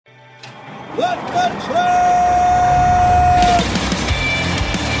Let the truck!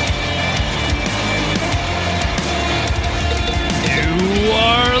 You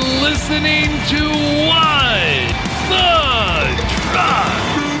are listening to What the Truck.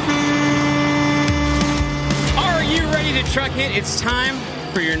 Are you ready to truck it? It's time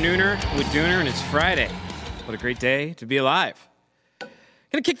for your Nooner with Dooner, and it's Friday. What a great day to be alive.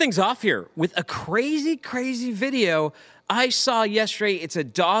 Gonna kick things off here with a crazy video I saw yesterday. It's a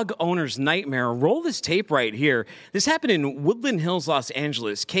dog owner's nightmare. Roll this tape right here. This happened in Woodland Hills, Los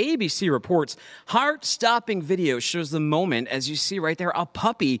Angeles. KABC reports heart-stopping video shows the moment, as you see right there, a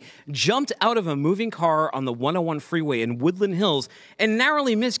puppy jumped out of a moving car on the 101 freeway in Woodland Hills and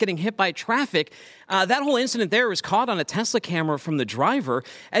narrowly missed getting hit by traffic. That whole incident there was caught on a Tesla camera from the driver.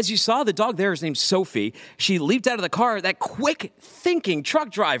 As you saw, the dog there is named Sophie. She leaped out of the car. That quick-thinking truck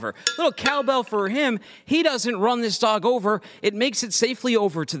driver, little cowbell for him. He doesn't run this dog over. It makes it safely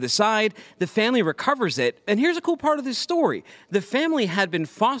over to the side. The family recovers it. And here's a cool part of this story. The family had been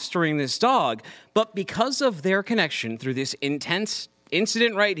fostering this dog, but because of their connection through this intense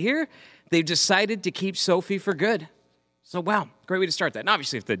incident right here, they've decided to keep Sophie for good. So, wow, great way to start that. And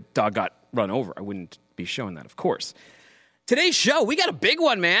obviously, if the dog got run over, I wouldn't be showing that, of course. Today's show, we got a big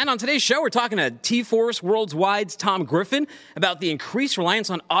one, man. On today's show, we're talking to TForce Worldwide's Tom Griffin about the increased reliance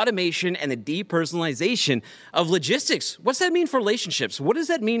on automation and the depersonalization of logistics. What's that mean for relationships? What does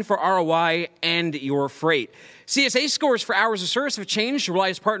that mean for ROI and your freight? CSA scores for hours of service have changed.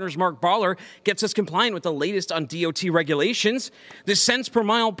 Reliance Partners Mark Barlar gets us compliant with the latest on DOT regulations. The Cents Per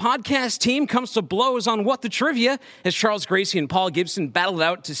Mile podcast team comes to blows on What the Trivia as Charles Gracey and Paul Gibson battle it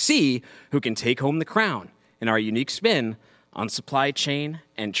out to see who can take home the crown in our unique spin on supply chain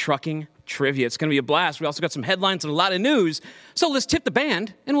and trucking trivia. It's going to be a blast. We also got some headlines and a lot of news. So let's tip the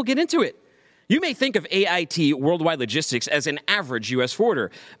band and we'll get into it. You may think of AIT Worldwide Logistics as an average U.S.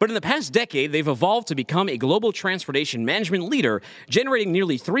 forwarder, but in the past decade, they've evolved to become a global transportation management leader, generating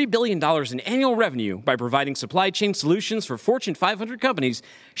nearly $3 billion in annual revenue by providing supply chain solutions for Fortune 500 companies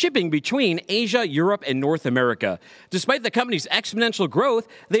shipping between Asia, Europe, and North America. Despite the company's exponential growth,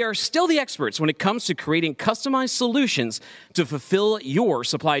 they are still the experts when it comes to creating customized solutions to fulfill your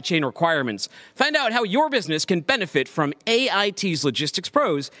supply chain requirements. Find out how your business can benefit from AIT's logistics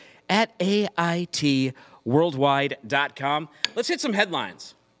pros at AITworldwide.com. Let's hit some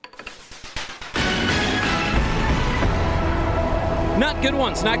headlines. Not good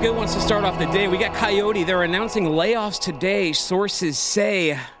ones to start off the day. We got Coyote. They're announcing layoffs today, sources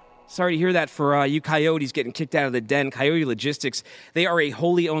say. Sorry to hear that for you Coyotes getting kicked out of the den. Coyote Logistics, they are a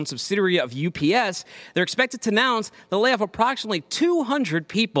wholly owned subsidiary of UPS. They're expected to announce the layoff of approximately 200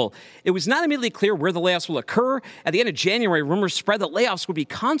 people. It was not immediately clear where the layoffs will occur. At the end of January, rumors spread that layoffs would be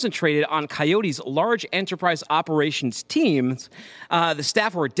concentrated on Coyote's large enterprise operations teams. The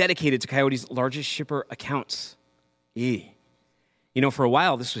staff were dedicated to Coyote's largest shipper accounts. You know, for a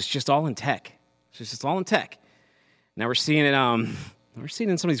while, this was just all in tech. Now we're seeing it... We're seeing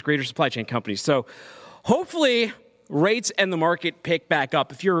it in some of these greater supply chain companies. So hopefully rates and the market pick back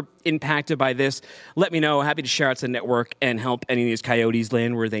up. If you're impacted by this, let me know. Happy to share out to the network and help any of these Coyotes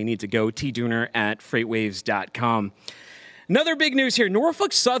land where they need to go. Dooner at FreightWaves.com. Another big news here.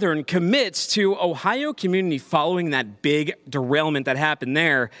 Norfolk Southern commits to Ohio community following that big derailment that happened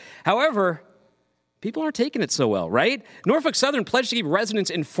there. However, people aren't taking it so well, right? Norfolk Southern pledged to keep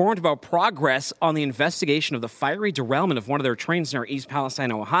residents informed about progress on the investigation of the fiery derailment of one of their trains near East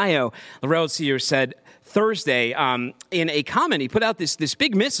Palestine, Ohio. The railroad CEO said Thursday in a comment, he put out this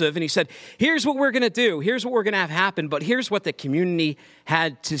big missive, and he said, here's what we're going to do. Here's what we're going to have happen, but here's what the community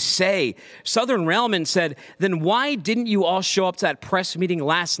had to say. Southern Railmen said, then why didn't you all show up to that press meeting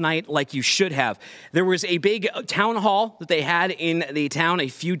last night like you should have? There was a big town hall that they had in the town a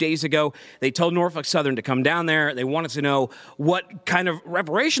few days ago. They told Norfolk Southern to come down there. They wanted to know what kind of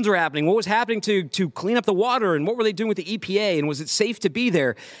reparations were happening, what was happening to clean up the water, and what were they doing with the EPA, and was it safe to be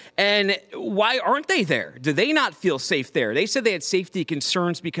there? And why aren't they there? Do they not feel safe there? They said they had safety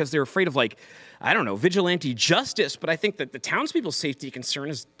concerns because they're afraid of, vigilante justice, but I think that the townspeople's safety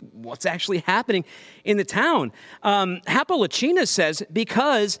concern is what's actually happening in the town. Hapolichina says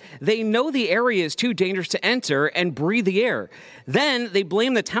because they know the area is too dangerous to enter and breathe the air. Then they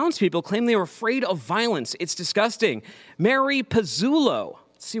blame the townspeople, claim they were afraid of violence. It's disgusting. Mary Pizzulo,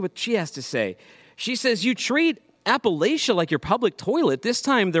 let's see what she has to say. She says, you treat Appalachia like your public toilet. This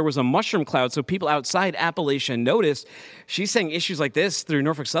time there was a mushroom cloud, so people outside Appalachia noticed. She's saying issues like this through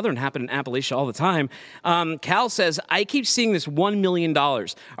Norfolk Southern happen in Appalachia all the time. Cal says, I keep seeing this $1 million.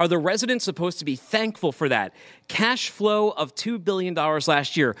 Are the residents supposed to be thankful for that? Cash flow of $2 billion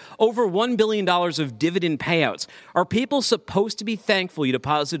last year, over $1 billion of dividend payouts. Are people supposed to be thankful you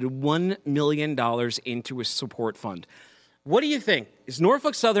deposited $1 million into a support fund? What do you think? Is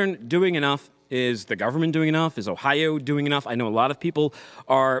Norfolk Southern doing enough? Is the government doing enough? Is Ohio doing enough? I know a lot of people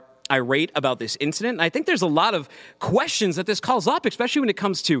are irate about this incident. And I think there's a lot of questions that this calls up, especially when it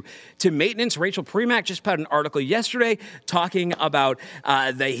comes to maintenance. Rachel Premack just put out an article yesterday talking about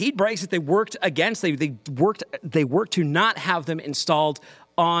the heat brakes that they worked against. They worked to not have them installed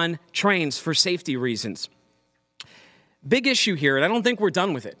on trains for safety reasons. Big issue here, and I don't think we're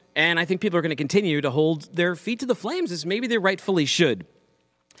done with it. And I think people are going to continue to hold their feet to the flames, as maybe they rightfully should.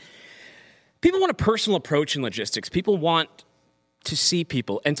 People want a personal approach in logistics. People want to see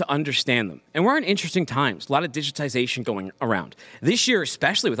people and to understand them. And we're in interesting times. A lot of digitization going around. This year,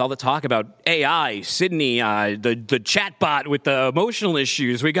 especially with all the talk about AI, Sydney, the chatbot with the emotional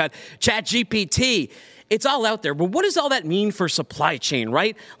issues. We got ChatGPT. It's all out there. But what does all that mean for supply chain,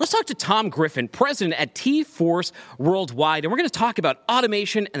 right? Let's talk to Tom Griffin, president at TForce Worldwide. And we're going to talk about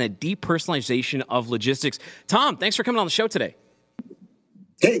automation and the depersonalization of logistics. Tom, thanks for coming on the show today.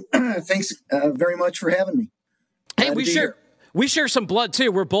 Hey, thanks very much for having me. Hey, we share some blood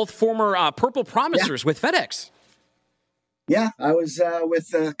too. We're both former Purple Promisers with FedEx. Yeah, I was with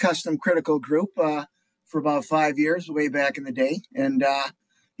the Custom Critical Group for about 5 years, way back in the day, and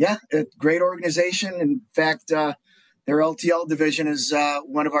a great organization. In fact, their LTL division is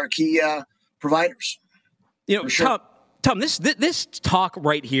one of our key providers. You know, sure. Tom, this talk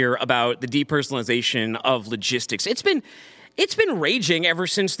right here about the depersonalization of logistics, it's been raging ever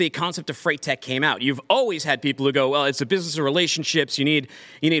since the concept of freight tech came out. You've always had people who go, well, it's a business of relationships. You need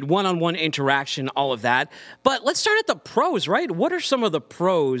one-on-one interaction, all of that. But let's start at the pros, right? What are some of the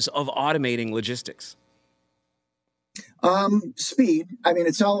pros of automating logistics? Speed. I mean,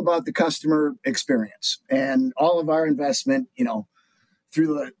 it's all about the customer experience, and all of our investment, through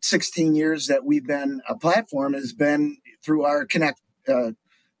the 16 years that we've been a platform has been through our Connect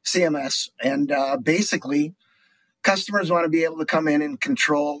CMS, and basically, customers want to be able to come in and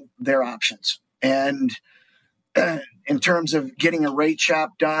control their options. And in terms of getting a rate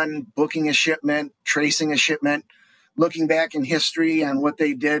shop done, booking a shipment, tracing a shipment, looking back in history on what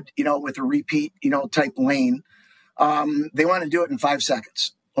they did, with a repeat, type lane, they want to do it in 5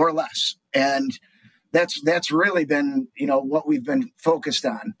 seconds or less. And that's really been, what we've been focused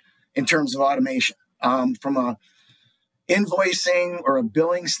on in terms of automation. From a invoicing or a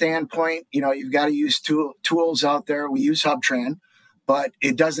billing standpoint, you've got to use tools out there. We use HubTran, but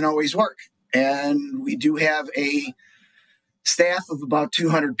it doesn't always work. And we do have a staff of about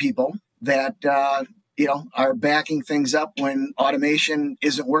 200 people that, are backing things up when automation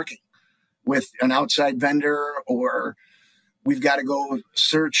isn't working with an outside vendor, or we've got to go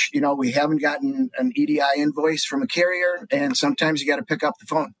search, we haven't gotten an EDI invoice from a carrier, and sometimes you got to pick up the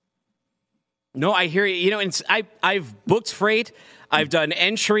phone. No, I hear you. And I've booked freight, I've done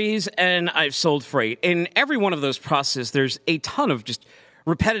entries, and I've sold freight. In every one of those processes, there's a ton of just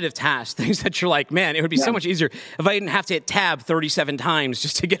repetitive tasks, things that you're like, man, it would be so much easier if I didn't have to hit tab 37 times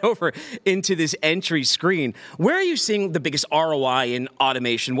just to get over into this entry screen. Where are you seeing the biggest ROI in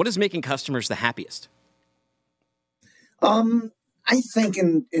automation? What is making customers the happiest? I think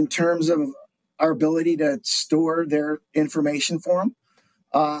in terms of our ability to store their information for them,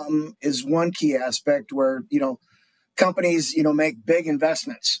 is one key aspect where, companies, make big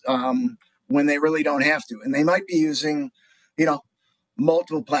investments when they really don't have to. And they might be using,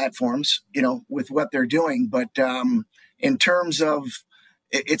 multiple platforms, with what they're doing. But in terms of,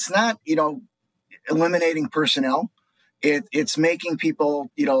 it's not, eliminating personnel. It's making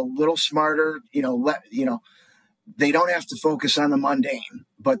people, a little smarter, they don't have to focus on the mundane,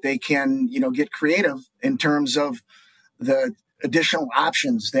 but they can, get creative in terms of the additional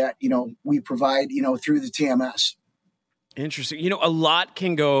options that, we provide, through the TMS. Interesting. A lot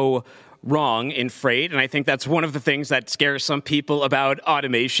can go wrong in freight, and I think that's one of the things that scares some people about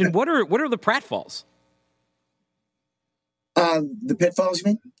automation. What are the pratfalls? The pitfalls,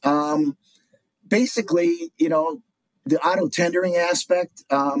 you mean? Basically, the auto tendering aspect,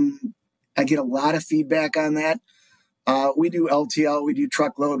 I get a lot of feedback on that. We do LTL, we do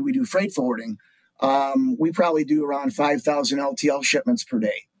truckload, we do freight forwarding. We probably do around 5,000 LTL shipments per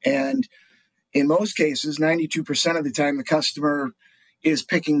day. And in most cases, 92% of the time, the customer is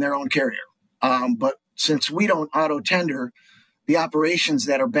picking their own carrier. But since we don't auto tender, the operations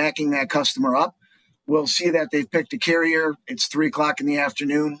that are backing that customer up will see that they've picked a carrier. It's 3:00 in the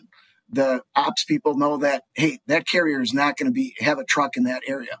afternoon. The ops people know that, hey, that carrier is not going to have a truck in that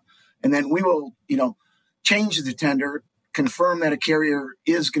area. And then we will, change the tender, confirm that a carrier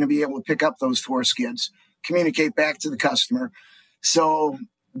is going to be able to pick up those 4 skids, communicate back to the customer. So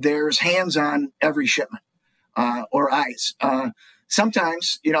there's hands on every shipment, or eyes.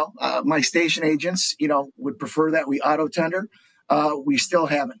 Sometimes, my station agents, would prefer that we auto tender. We still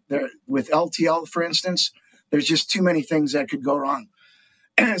haven't. With LTL, for instance, there's just too many things that could go wrong.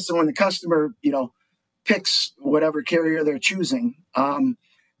 So when the customer, picks whatever carrier they're choosing,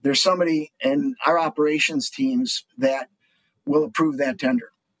 there's somebody in our operations teams that will approve that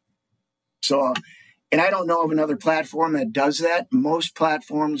tender. So, and I don't know of another platform that does that. Most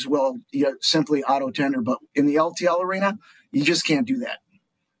platforms will simply auto tender, but in the LTL arena, you just can't do that.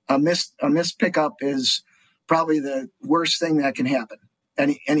 A missed pickup is probably the worst thing that can happen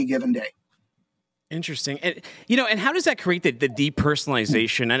any given day. Interesting. And, and how does that create the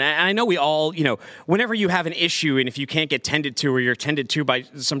depersonalization? And I know we all, whenever you have an issue and if you can't get tended to or you're tended to by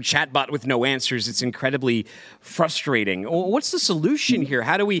some chatbot with no answers, it's incredibly frustrating. What's the solution here?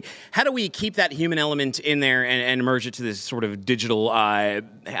 How do we keep that human element in there and merge it to this sort of digital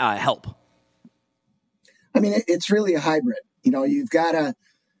help? I mean, it's really a hybrid. You've got to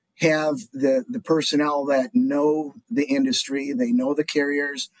have the personnel that know the industry, they know the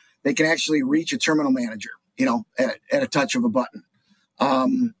carriers. They can actually reach a terminal manager, at a touch of a button.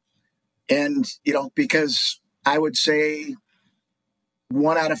 Because I would say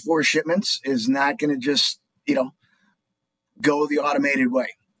 1 out of 4 shipments is not going to just, go the automated way.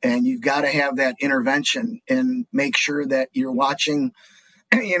 And you've got to have that intervention and make sure that you're watching,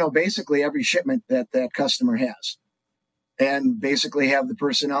 basically every shipment that customer has, and basically have the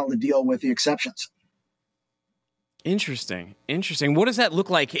personnel to deal with the exceptions. Interesting. What does that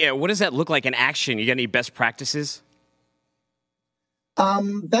look like? What does that look like in action? You got any best practices?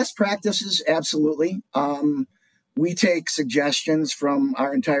 Best practices, absolutely. We take suggestions from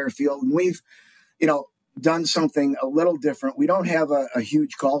our entire field, and we've, done something a little different. We don't have a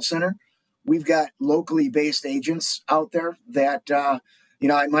huge call center. We've got locally based agents out there that, I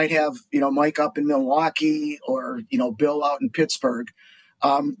might have, Mike up in Milwaukee or, Bill out in Pittsburgh.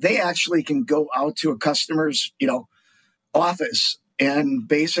 They actually can go out to a customer's, office and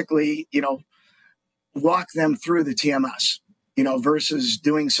basically, walk them through the TMS, versus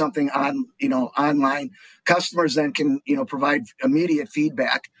doing something online. Customers then can, provide immediate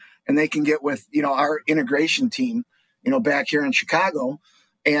feedback, and they can get with, our integration team, back here in Chicago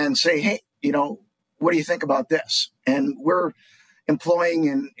and say, hey, what do you think about this? And we're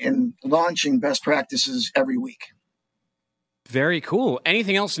employing and launching best practices every week. Very cool.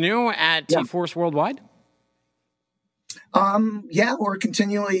 Anything else new at TForce Worldwide? We're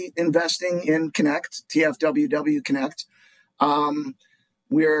continually investing in Connect, TFWW Connect.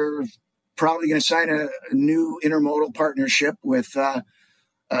 We're probably going to sign a new intermodal partnership with a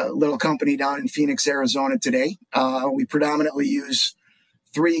little company down in Phoenix, Arizona today. We predominantly use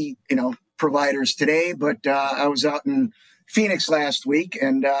 3, providers today, but I was out in Phoenix last week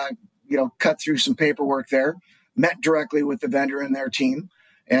and, cut through some paperwork there, met directly with the vendor and their team,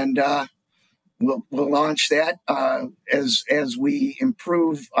 and we'll launch that as we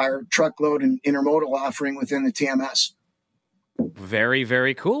improve our truckload and intermodal offering within the TMS. Very,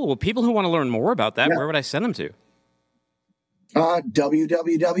 very cool. Well, people who want to learn more about that, where would I send them to?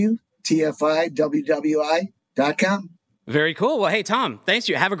 www.tfiwwi.com. Very cool. Well, hey, Tom, thanks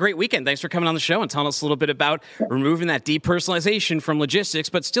you. Have a great weekend. Thanks for coming on the show and telling us a little bit about removing that depersonalization from logistics,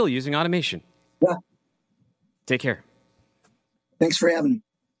 but still using automation. Yeah. Take care. Thanks for having me.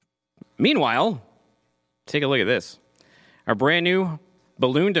 Meanwhile, take a look at this. Our brand new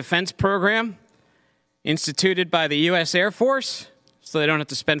balloon defense program instituted by the U.S. Air Force so they don't have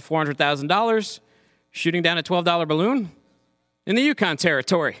to spend $400,000 shooting down a $12 balloon in the Yukon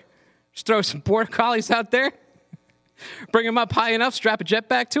territory. Just throw some border collies out there, bring them up high enough, strap a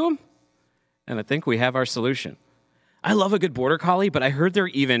jetpack to them, and I think we have our solution. I love a good border collie, but I heard do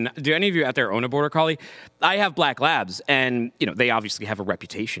any of you out there own a border collie? I have black labs, and, they obviously have a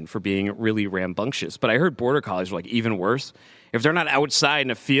reputation for being really rambunctious, but I heard border collies are, even worse. If they're not outside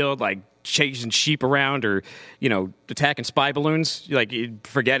in a field, chasing sheep around or, attacking spy balloons,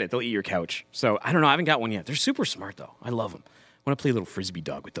 forget it. They'll eat your couch. So, I don't know. I haven't got one yet. They're super smart, though. I love them. I want to play a little frisbee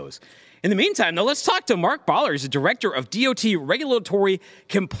dog with those. In the meantime, though, let's talk to Mark Barlar. He's the Director of DOT Regulatory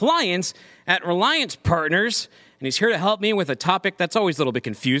Compliance at Reliance Partners, and he's here to help me with a topic that's always a little bit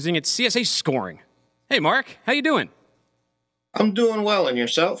confusing. It's CSA scoring. Hey, Mark, how you doing? I'm doing well, and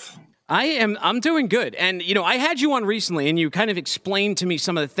yourself? I'm doing good. And, I had you on recently, and you kind of explained to me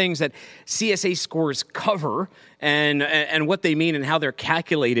some of the things that CSA scores cover and what they mean and how they're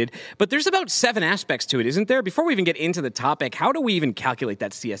calculated. But there's about 7 aspects to it, isn't there? Before we even get into the topic, how do we even calculate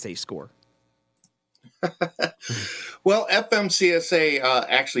that CSA score? Well, FMCSA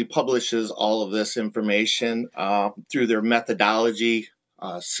actually publishes all of this information through their methodology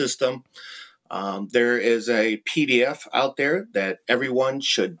system. There is a PDF out there that everyone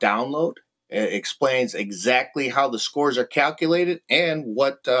should download. It explains exactly how the scores are calculated and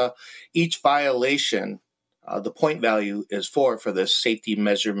what each violation, the point value is for this safety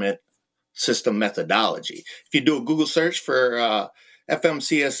measurement system methodology. If you do a Google search for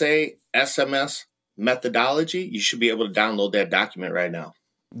FMCSA SMS methodology, you should be able to download that document right now.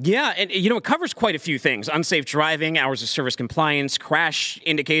 Yeah, and it covers quite a few things: unsafe driving, hours of service compliance, crash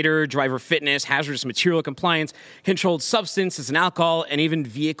indicator, driver fitness, hazardous material compliance, controlled substances and alcohol, and even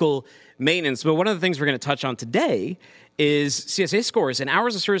vehicle maintenance. But one of the things we're going to touch on today is CSA scores and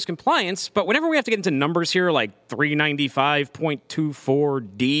hours of service compliance. But whenever we have to get into numbers here, like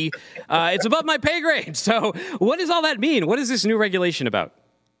 395.24D, it's above my pay grade. So what does all that mean? What is this new regulation about?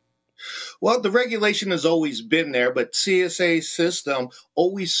 Well, the regulation has always been there, but CSA system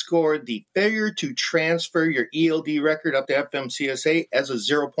always scored the failure to transfer your ELD record up to FMCSA as a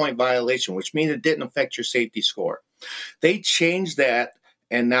 0-point violation, which means it didn't affect your safety score. They changed that,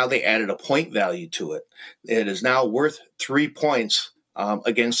 and now they added a point value to it. It is now worth 3 points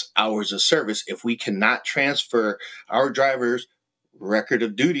against hours of service if we cannot transfer our driver's record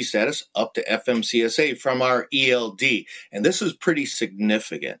of duty status up to FMCSA from our ELD. And this is pretty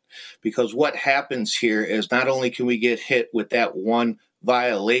significant because what happens here is not only can we get hit with that one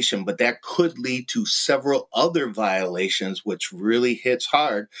violation, but that could lead to several other violations, which really hits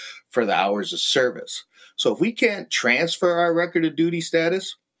hard for the hours of service. So if we can't transfer our record of duty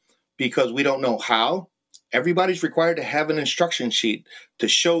status because we don't know how, everybody's required to have an instruction sheet to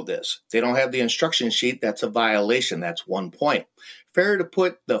show this. If they don't have the instruction sheet, that's a violation. That's 1 point. Fair to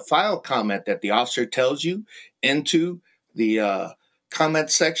put the file comment that the officer tells you into the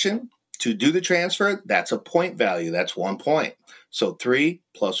comment section to do the transfer, that's a point value. That's 1 point. So 3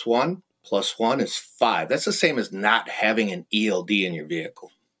 plus 1 plus 1 is 5. That's the same as not having an ELD in your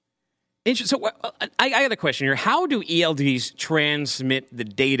vehicle. So I got a question here. How do ELDs transmit the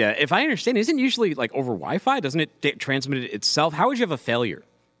data? If I understand, isn't it usually like over Wi-Fi? Doesn't it transmit it itself? How would you have a failure?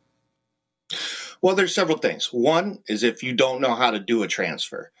 Well, there's several things. One is if you don't know how to do a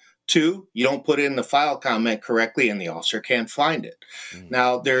transfer. 2, you don't put in the file comment correctly and the officer can't find it.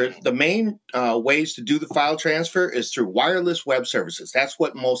 Now, the main ways to do the file transfer is through wireless web services. That's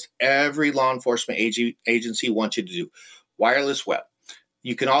what most every law enforcement agency wants you to do, wireless web.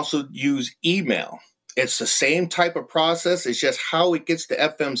 You can also use email. It's the same type of process. It's just how it gets to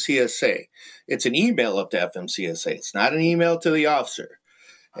FMCSA. It's an email up to FMCSA. It's not an email to the officer.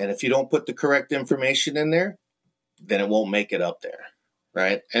 And if you don't put the correct information in there, then it won't make it up there,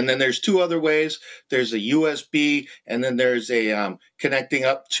 right? And then there's 2 other ways. There's a USB, and then there's a connecting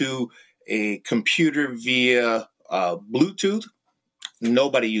up to a computer via Bluetooth.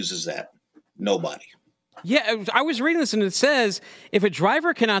 Nobody uses that. Nobody. Yeah, I was reading this, and it says, if a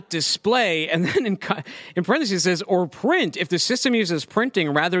driver cannot display, and then in parentheses it says, or print, if the system uses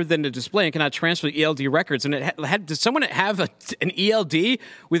printing rather than a display and cannot transfer the ELD records. And does someone have an ELD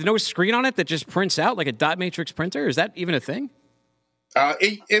with no screen on it that just prints out like a dot matrix printer? Is that even a thing?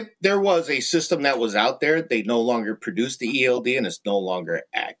 If there was a system that was out there, they no longer produce the ELD, and it's no longer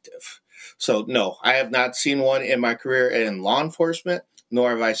active. So, no, I have not seen one in my career in law enforcement,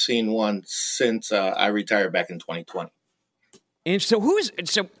 nor have I seen one since I retired back in 2020. And so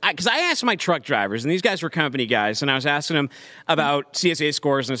because I asked my truck drivers, and these guys were company guys, and I was asking them about CSA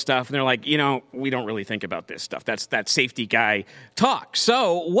scores and stuff, and they're like, we don't really think about this stuff. That's that safety guy talk.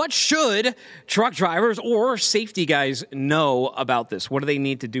 So what should truck drivers or safety guys know about this? What do they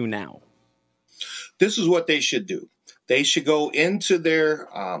need to do now? This is what they should do. They should go into their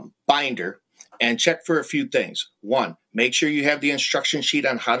binder and check for a few things. 1, make sure you have the instruction sheet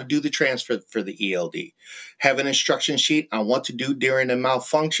on how to do the transfer for the ELD. Have an instruction sheet on what to do during a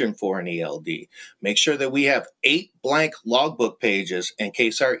malfunction for an ELD. Make sure that we have 8 blank logbook pages in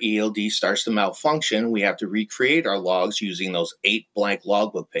case our ELD starts to malfunction. We have to recreate our logs using those 8 blank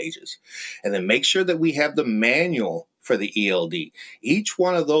logbook pages. And then make sure that we have the manual for the ELD. Each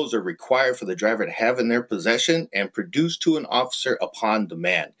one of those are required for the driver to have in their possession and produce to an officer upon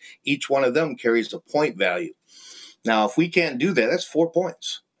demand. Each one of them carries a point value. Now, if we can't do that, that's 4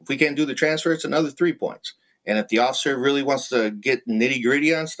 points. If we can't do the transfer, it's another 3 points. And if the officer really wants to get nitty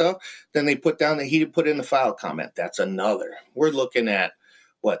gritty on stuff, then they put down that he put in the file comment. That's another. We're looking at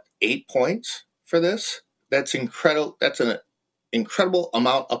 8 points for this. That's incredible. That's an incredible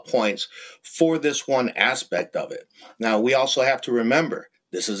amount of points for this one aspect of it. Now, we also have to remember,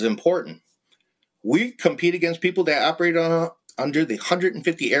 this is important. We compete against people that operate under the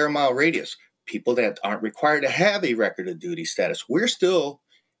 150 air mile radius, people that aren't required to have a record of duty status. We're still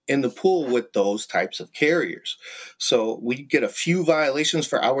in the pool with those types of carriers. So we get a few violations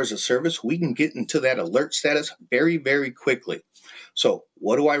for hours of service. We can get into that alert status very, very quickly. So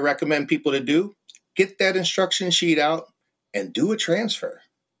what do I recommend people to do? Get that instruction sheet out and do a transfer.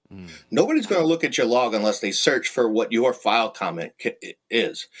 Nobody's going to look at your log unless they search for what your file comment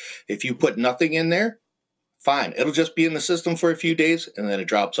is. If you put nothing in there, fine. It'll just be in the system for a few days and then it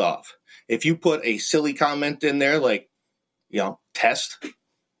drops off. If you put a silly comment in there like, test,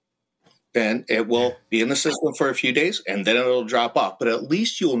 then it will be in the system for a few days and then it'll drop off. But at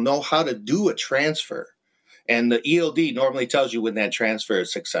least you'll know how to do a transfer. And the ELD normally tells you when that transfer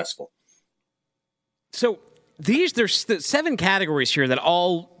is successful. So there's 7 categories here that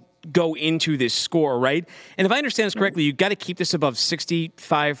all go into this score, right? And if I understand this correctly, you've got to keep this above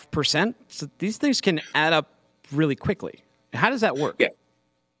 65%. So these things can add up really quickly. How does that work? Yeah.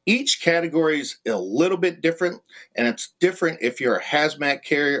 Each category is a little bit different, and it's different if you're a hazmat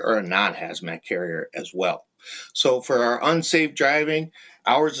carrier or a non-hazmat carrier as well. So for our unsafe driving,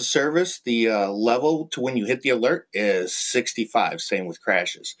 hours of service, the level to when you hit the alert is 65, same with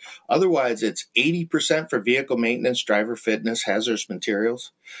crashes. Otherwise, it's 80% for vehicle maintenance, driver fitness, hazardous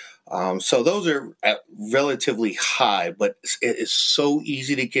materials. So those are relatively high, but it is so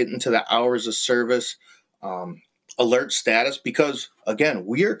easy to get into the hours of service alert status because, again,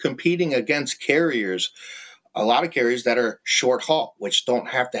 we are competing against carriers, a lot of carriers that are short haul, which don't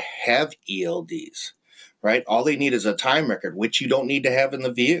have to have ELDs. Right? All they need is a time record, which you don't need to have in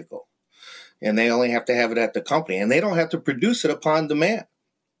the vehicle. And they only have to have it at the company. And they don't have to produce it upon demand.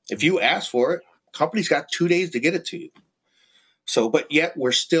 If you ask for it, company's got 2 days to get it to you. So, but yet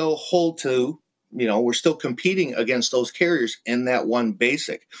we're still we're still competing against those carriers in that one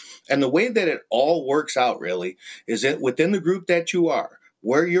basic. And the way that it all works out really is that within the group that you are,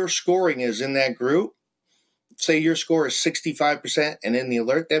 where your scoring is in that group, say your score is 65% and in the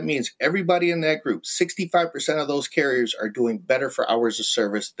alert, that means everybody in that group, 65% of those carriers are doing better for hours of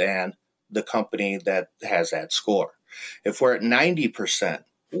service than the company that has that score. If we're at 90%,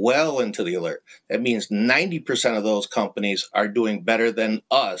 well into the alert, that means 90% of those companies are doing better than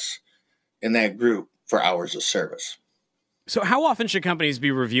us in that group for hours of service. So how often should companies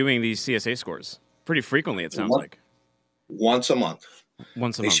be reviewing these CSA scores? Pretty frequently, it sounds like. Once a month.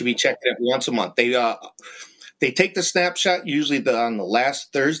 They should be checking it once a month. They take the snapshot usually on the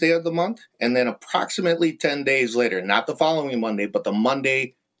last Thursday of the month, and then approximately 10 days later, not the following Monday, but the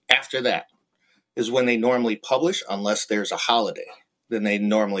Monday after that is when they normally publish, unless there's a holiday. Then they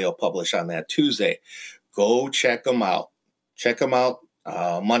normally will publish on that Tuesday. Go check them out. Check them out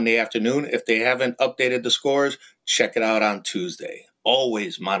Monday afternoon. If they haven't updated the scores, check it out on Tuesday.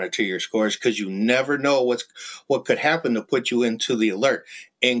 Always monitor your scores because you never know what could happen to put you into the alert,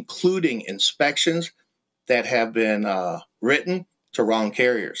 including inspections that have been written to wrong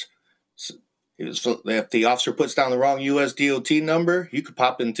carriers. So if the officer puts down the wrong US DOT number, you could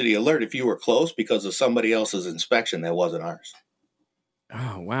pop into the alert if you were close because of somebody else's inspection that wasn't ours.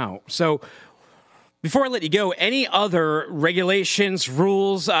 Oh, wow. So before I let you go, any other regulations,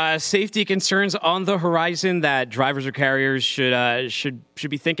 rules, safety concerns on the horizon that drivers or carriers should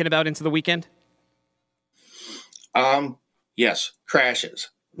be thinking about into the weekend? Yes, crashes.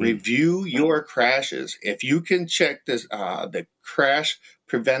 Review your crashes. If you can check this, the Crash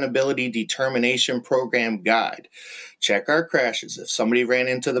Preventability Determination Program Guide, check our crashes. If somebody ran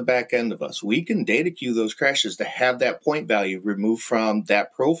into the back end of us, we can data queue those crashes to have that point value removed from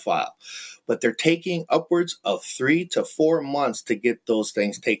that profile. But they're taking upwards of 3 to 4 months to get those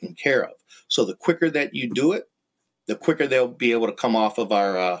things taken care of. So the quicker that you do it, the quicker they'll be able to come off of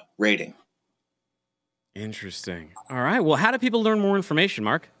our rating. Interesting. All right. Well, how do people learn more information,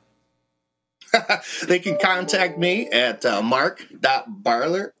 Mark? They can contact me at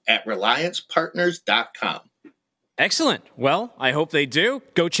mark.barlar@reliancepartners.com. Excellent. Well, I hope they do.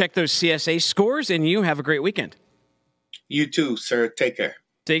 Go check those CSA scores, and you have a great weekend. You too, sir. Take care.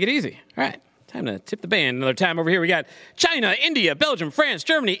 Take it easy. All right. Time to tip the band. Another time over here, we got China, India, Belgium, France,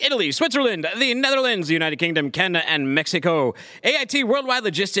 Germany, Italy, Switzerland, the Netherlands, the United Kingdom, Canada, and Mexico. AIT Worldwide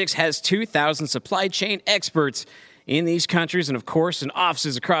Logistics has 2,000 supply chain experts in these countries and, of course, in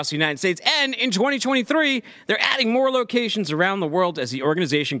offices across the United States. And in 2023, they're adding more locations around the world as the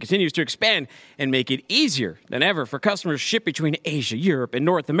organization continues to expand and make it easier than ever for customers to ship between Asia, Europe, and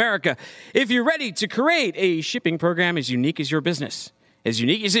North America. If you're ready to create a shipping program as unique as your business, as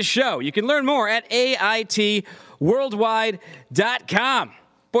unique as his show. You can learn more at AITworldwide.com.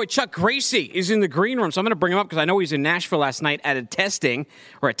 Boy, Chuck Gracey is in the green room, so I'm going to bring him up because I know he was in Nashville last night at a tasting.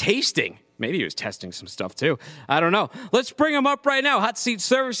 Maybe he was testing some stuff, too. I don't know. Let's bring him up right now. Hot Seat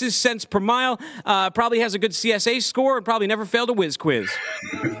Services, cents per mile. Probably has a good CSA score and probably never failed a whiz quiz.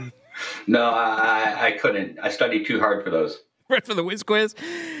 No, I couldn't. I studied too hard for those. For the whiz quiz?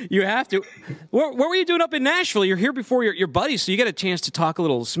 You have to. What were you doing up in Nashville? You're here before your buddies, so you got a chance to talk a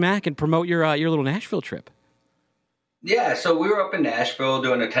little smack and promote your little Nashville trip. Yeah, so we were up in Nashville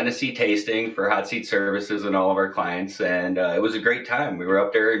doing a Tennessee tasting for Hot Seat Services and all of our clients, and it was a great time. We were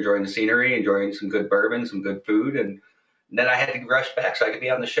up there enjoying the scenery, enjoying some good bourbon, some good food, and then I had to rush back so I could be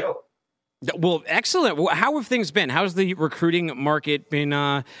on the show. Well, excellent. How have things been? How's the recruiting market been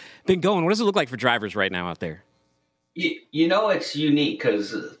going? What does it look like for drivers right now out there? You know, it's unique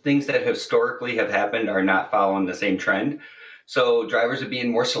because things that historically have happened are not following the same trend. So drivers are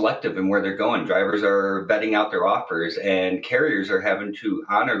being more selective in where they're going. Drivers are vetting out their offers, and carriers are having to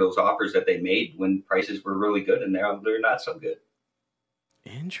honor those offers that they made when prices were really good, and now they're not so good.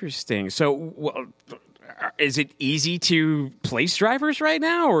 Interesting. So is it easy to place drivers right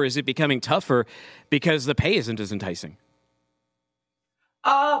now, or is it becoming tougher because the pay isn't as enticing?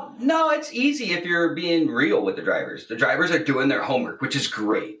 No, it's easy if you're being real with the drivers. The drivers are doing their homework, which is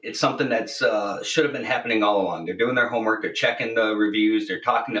great. It's something that's should have been happening all along. They're doing their homework. They're checking the reviews. They're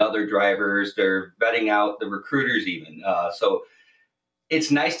talking to other drivers. They're vetting out the recruiters even. So it's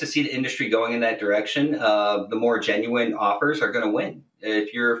nice to see the industry going in that direction. The more genuine offers are going to win.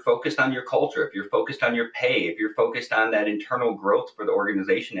 If you're focused on your culture, if you're focused on your pay, if you're focused on that internal growth for the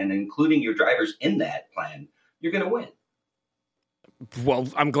organization and including your drivers in that plan, you're going to win. Well,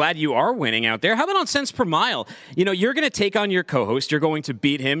 I'm glad you are winning out there. How about on cents per mile? You know, you're going to take on your co-host. You're going to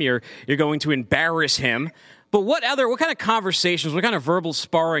beat him. You're going to embarrass him. But what kind of conversations, what kind of verbal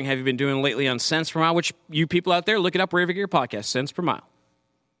sparring have you been doing lately on cents per mile? Which you people out there, look it up wherever you get your podcast, cents per mile.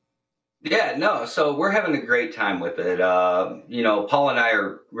 Yeah, no. So we're having a great time with it. Paul and I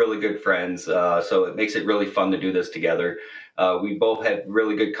are really good friends. So it makes it really fun to do this together. We both have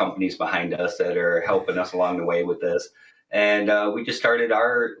really good companies behind us that are helping us along the way with this. And we just started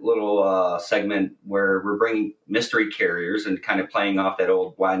our little segment where we're bringing mystery carriers and kind of playing off that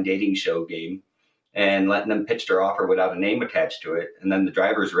old blind dating show game and letting them pitch their offer without a name attached to it. And then the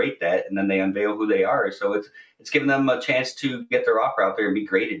drivers rate that, and then they unveil who they are. So it's giving them a chance to get their offer out there and be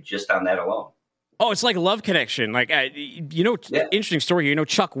graded just on that alone. Oh, it's like a love connection. Like, Interesting story here.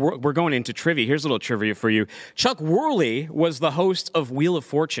 Chuck, we're going into trivia. Here's a little trivia for you. Chuck Worley was the host of Wheel of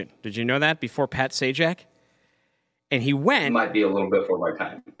Fortune. Did you know that before Pat Sajak? And he went. It might be a little bit for my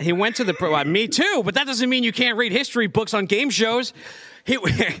time. He went to the. Me too, but that doesn't mean you can't read history books on game shows. He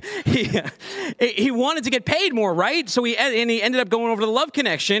wanted to get paid more, right? So he ended up going over to the Love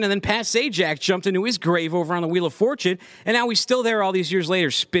Connection, and then Pat Sajak jumped into his grave over on the Wheel of Fortune, and now he's still there all these years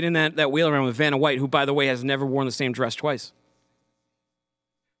later, spinning that wheel around with Vanna White, who, by the way, has never worn the same dress twice.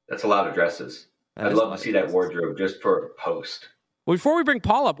 That's a lot of dresses. I'd love to see that wardrobe just for a post. Well, before we bring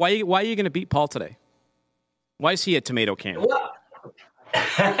Paul up, why are you going to beat Paul today? Why is he a tomato can? Well,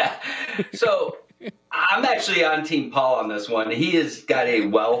 so I'm actually on Team Paul on this one. He has got a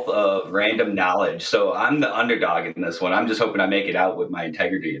wealth of random knowledge, so I'm the underdog in this one. I'm just hoping I make it out with my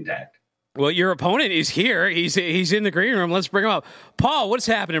integrity intact. Well, your opponent is here. He's in the green room. Let's bring him up. Paul, what's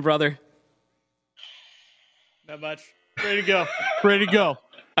happening, brother? Not much. Ready to go. Ready to go.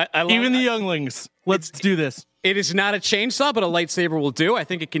 I love Even the younglings. Let's do this. It is not a chainsaw, but a lightsaber will do. I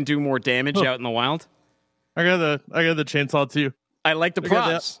think it can do more damage out in the wild. I got the chainsaw too. I like the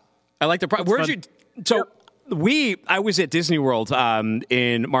props. I like the props. Where'd you? So I was at Disney World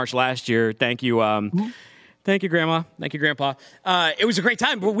in March last year. Thank you. Thank you, Grandma. Thank you, Grandpa. It was a great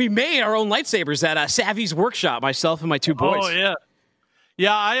time, but we made our own lightsabers at Savvy's workshop, myself and my two boys. Oh, yeah.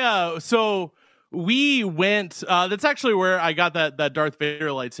 Yeah, so we went, that's actually where I got that Darth Vader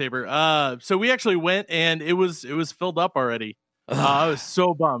lightsaber. So we actually went, and it was filled up already. I was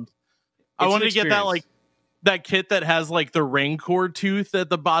so bummed. I wanted to get that kit that has like the Rancor tooth at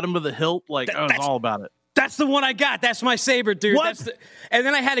the bottom of the hilt. I was all about it. That's the one I got. That's my saber, dude. And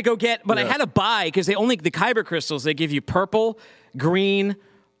then I had to go get, I had to buy, because the kyber crystals, they give you purple, green,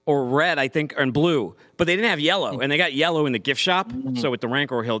 or red, I think, and blue. But they didn't have yellow, and they got yellow in the gift shop. So with the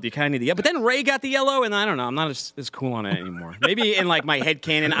Rancor hilt, you kind of need the yellow. But then Ray got the yellow, and I don't know. I'm not as cool on it anymore. Maybe in my head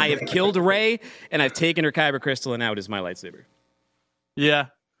canon, I have killed Ray, and I've taken her kyber crystal, and now it is my lightsaber. Yeah.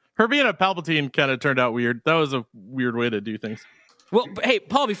 Her being a Palpatine kind of turned out weird. That was a weird way to do things. Well, hey,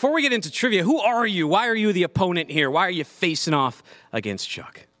 Paul, before we get into trivia, who are you? Why are you the opponent here? Why are you facing off against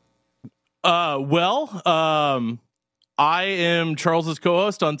Chuck? I I am Charles's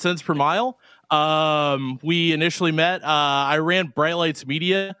co-host on Cents Per Mile. We initially met. I ran Bright Lights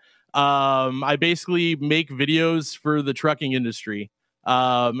Media. I basically make videos for the trucking industry,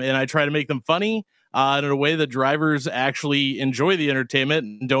 and I try to make them funny in a way that drivers actually enjoy the entertainment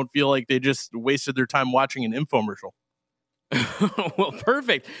and don't feel like they just wasted their time watching an infomercial. Well,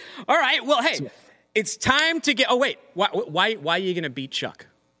 perfect. All right. Well, hey, it's time to get. Oh, wait. Why are you going to beat Chuck?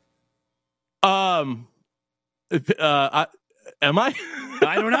 Am I?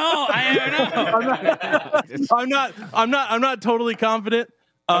 I don't know. I'm not totally confident.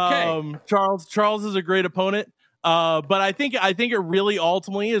 Okay. Charles is a great opponent. But I think it really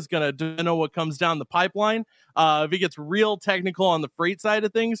ultimately is going to depend on what comes down the pipeline. If it gets real technical on the freight side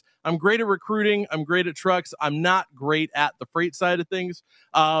of things, I'm great at recruiting. I'm great at trucks. I'm not great at the freight side of things.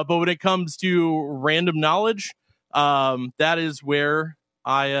 But when it comes to random knowledge, that is where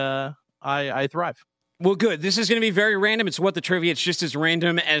I thrive. Well, good. This is going to be very random. It's What the Trivia. It's just as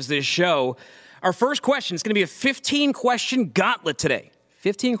random as this show. Our first question is going to be a 15-question gauntlet today.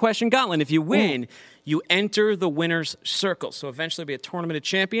 15-question gauntlet. If you win, you enter the winner's circle. So eventually it'll be a tournament of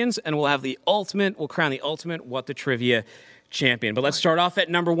champions, and we'll crown the ultimate What the Trivia champion. But let's start off at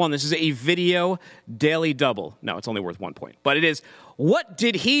number 1. This is a video daily double. No, it's only worth 1 point. But it is, what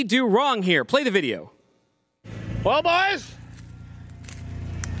did he do wrong here? Play the video. Well, boys,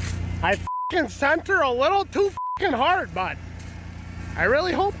 I f***ing sent her a little too f***ing hard, but I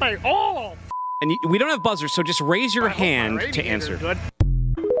really hope And we don't have buzzers, so just raise your hand to answer. Good.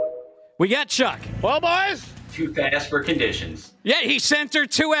 We got Chuck. Well, boys. Too fast for conditions. Yeah, he sent her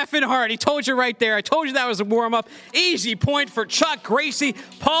too effing hard. He told you right there. I told you that was a warm-up. Easy point for Chuck. Gracey.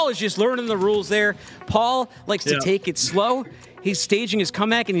 Paul is just learning the rules there. Paul likes to take it slow. He's staging his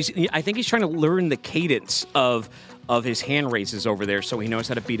comeback, and I think he's trying to learn the cadence of his hand raises over there so he knows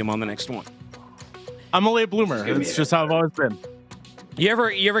how to beat him on the next one. I'm a late bloomer. It's just how I've always been. You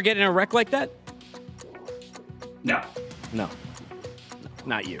ever get in a wreck like that? No.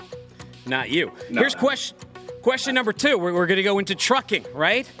 Not you. Not you. No, Here's question number 2. We're going to go into trucking,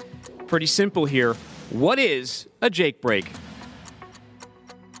 right? Pretty simple here. What is a Jake brake?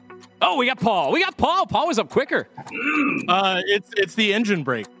 Oh, we got Paul. Paul was up quicker. It's the engine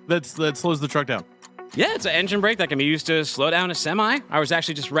brake that slows the truck down. Yeah, it's an engine brake that can be used to slow down a semi. I was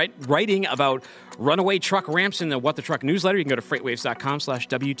actually just writing about runaway truck ramps in the What the Truck newsletter. You can go to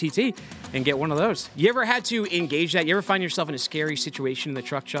freightwaves.com/WTT and get one of those. You ever had to engage that? You ever find yourself in a scary situation in the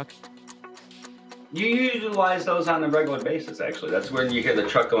truck, Chuck? You utilize those on a regular basis, actually. That's when you hear the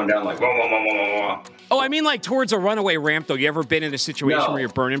truck going down like, wah, wah, wah, wah, wah. Oh, I mean like towards a runaway ramp, though. You ever been in a situation where you're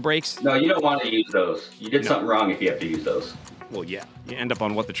burning brakes? No, you don't want to use those. You did something wrong if you have to use those. Well, yeah. You end up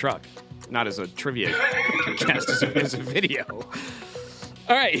on What the Truck. Not as a trivia cast, as a video.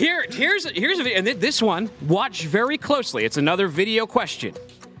 All right, here's a video. And this one, watch very closely. It's another video question.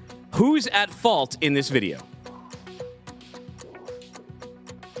 Who's at fault in this video?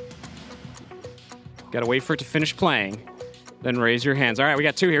 Got to wait for it to finish playing, then raise your hands. All right, we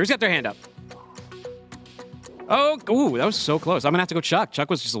got 2 here. Who's got their hand up? Oh, ooh, that was so close. I'm going to have to go Chuck. Chuck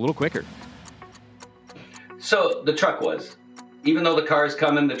was just a little quicker. So the truck was. Even though the car's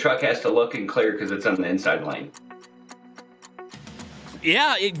coming, the truck has to look and clear because it's on the inside lane.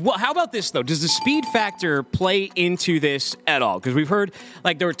 Yeah, well, how about this, though? Does the speed factor play into this at all? Because we've heard,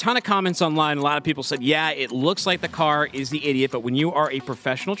 there were a ton of comments online. A lot of people said, yeah, it looks like the car is the idiot, but when you are a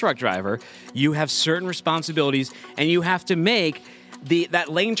professional truck driver, you have certain responsibilities, and you have to make that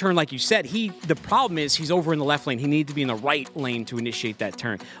lane turn, like you said. The problem is he's over in the left lane. He needs to be in the right lane to initiate that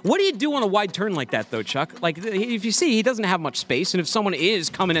turn. What do you do on a wide turn like that, though, Chuck? If you see, he doesn't have much space, and if someone is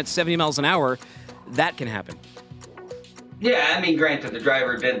coming at 70 miles an hour, that can happen. Yeah, I mean, granted, the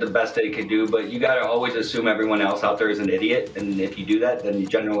driver did the best they could do, but you got to always assume everyone else out there is an idiot. And if you do that, then you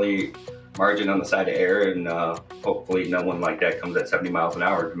generally margin on the side of error, and hopefully no one like that comes at 70 miles an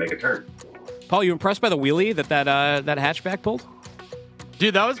hour to make a turn. Paul, you impressed by the wheelie that hatchback pulled?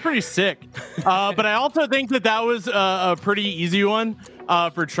 Dude, that was pretty sick. But I also think that was a pretty easy one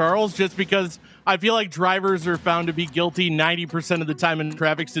for Charles, just because I feel like drivers are found to be guilty 90% of the time in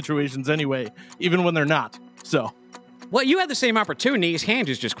traffic situations anyway, even when they're not. So... Well, you had the same opportunity. His hand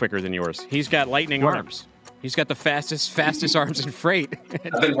is just quicker than yours. He's got lightning arms. He's got the fastest arms in freight.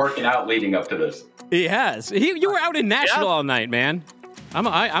 I've been working out leading up to this. He has. You were out in Nashville all night, man.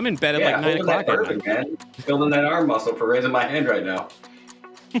 I'm in bed at 9 o'clock at night. Man. Building that arm muscle for raising my hand right now.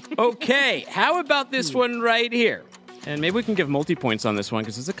 Okay, how about this one right here? And maybe we can give multi-points on this one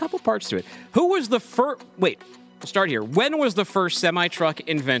because there's a couple parts to it. Who was the first... Wait, we'll start here. When was the first semi-truck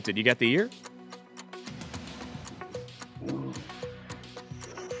invented? You got the year?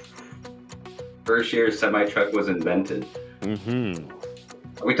 first year a semi-truck was invented? Mm-hmm.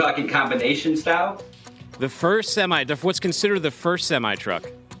 Are we talking combination style? The first what's considered the first semi-truck?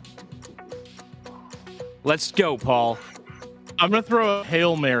 Let's go, Paul. I'm going to throw a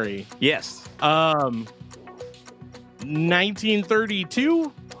Hail Mary. Yes.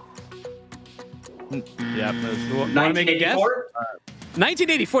 1932? Yeah. Want to make a guess?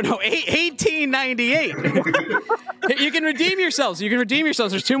 1984? No, 1898. You can redeem yourselves.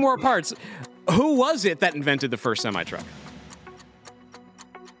 There's two more parts. Who was it that invented the first semi-truck?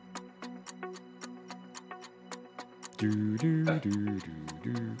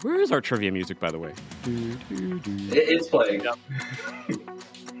 Where is our trivia music, by the way? It's playing.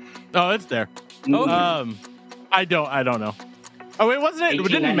 Oh, it's there. Oh, I don't know. Oh, wait, wasn't it?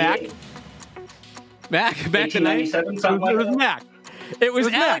 Didn't Mac? Back to 1897, something like It was that? Mac. It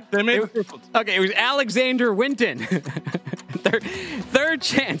was Mac. They made okay, it was Alexander Winton. Third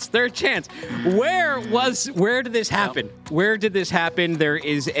chance. Where did this happen? Where did this happen? There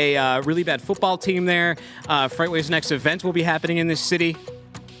is a really bad football team there. FreightWaves' next event will be happening in this city.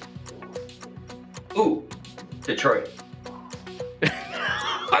 Ooh, Detroit.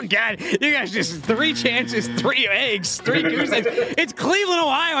 Oh, God. You guys just 3 chances, 3 eggs, 3 goose eggs. It's Cleveland,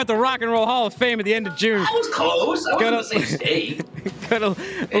 Ohio at the Rock and Roll Hall of Fame at the end of June. I was close. I wasn't the same state. Go to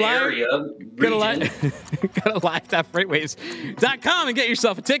live.freightwaves.com and get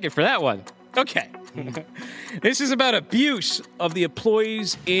yourself a ticket for that one. Okay. This is about abuse of the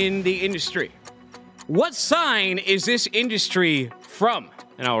employees in the industry. What sign is this industry from?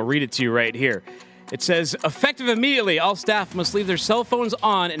 And I'll read it to you right here. It says, effective immediately, all staff must leave their cell phones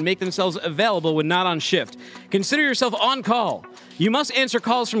on and make themselves available when not on shift. Consider yourself on call. You must answer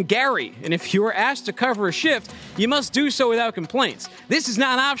calls from Gary, and if you are asked to cover a shift, you must do so without complaints. This is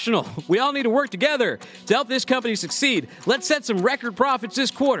not optional. We all need to work together to help this company succeed. Let's set some record profits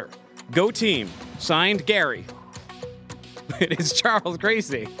this quarter. Go team. Signed, Gary. It is Charles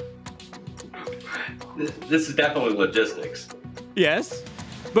Gracey. This is definitely logistics. Yes?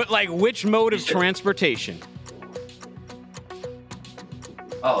 But, like, which mode of transportation?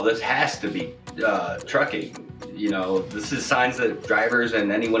 Oh, this has to be trucking. You know, this is signs that drivers and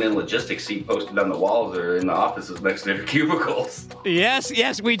anyone in logistics see posted on the walls or in the offices next to their cubicles.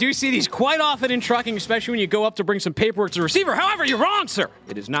 Yes, we do see these quite often in trucking, especially when you go up to bring some paperwork to the receiver. However, you're wrong, sir.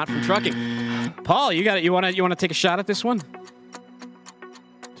 It is not from trucking. Paul, you got it. You want to take a shot at this one?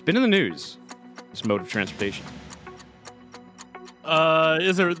 It's been in the news. This mode of transportation.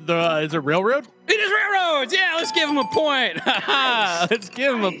 Is it railroad? It is railroads. Yeah, let's give him a point. Let's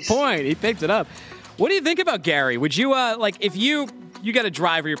give him a point. He picked it up. What do you think about Gary? Would you like if you got a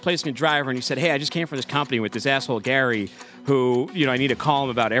driver, you're placing a driver, and you said, "Hey, I just came from this company with this asshole Gary, who I need to call him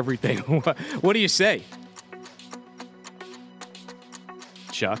about everything." What do you say,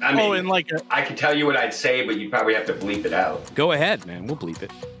 Chuck? I mean, I could tell you what I'd say, but you'd probably have to bleep it out. Go ahead, man. We'll bleep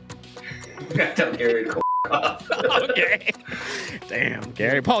it. Tell Gary to Okay. Damn,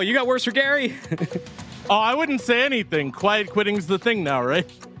 Gary. Paul, you got worse for Gary? Oh, I wouldn't say anything. Quiet quitting's the thing now, right?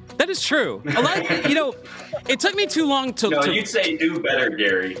 That is true. A lot, it took me too long to... No, you'd say do better,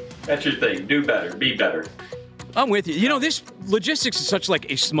 Gary. That's your thing. Do better. Be better. I'm with you. This logistics is such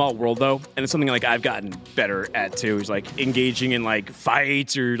like a small world, though, and it's something like I've gotten better at, too, is like engaging in like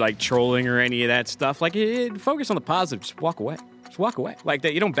fights or like trolling or any of that stuff. Like, focus on the positive. Just walk away. Like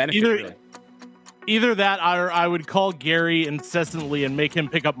that. You don't benefit really. Either that or I would call Gary incessantly and make him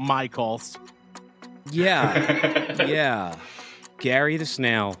pick up my calls. Yeah. Yeah. Gary the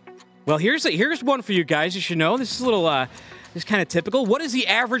Snail. Well, here's one for you guys. You should know. This is a little, this is kind of typical. What is the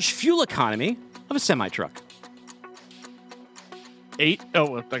average fuel economy of a semi-truck? 8?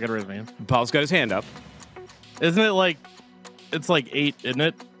 Oh, I got to raise my hand. Paul's got his hand up. Isn't it it's like 8, isn't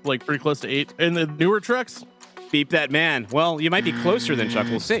it? Like pretty close to 8. In the newer trucks? Beep that man. Well, you might be closer than Chuck.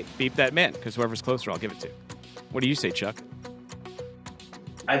 We'll see. Beep that man, because whoever's closer, I'll give it to. What do you say, Chuck?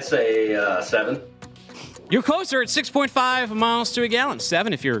 I'd say 7. You're closer at 6.5 miles to a gallon.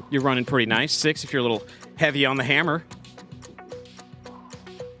 7 if you're running pretty nice. 6 if you're a little heavy on the hammer.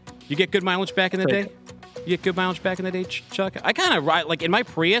 You get good mileage back in the day? Chuck? I kind of ride, like in my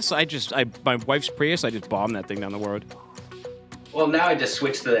Prius, my wife's Prius, I just bomb that thing down the road. Well, now I just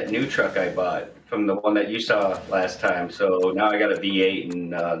switched to that new truck I bought from the one that you saw last time. So now I got a V8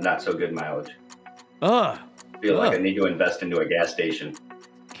 and not so good mileage. I feel like I need to invest into a gas station.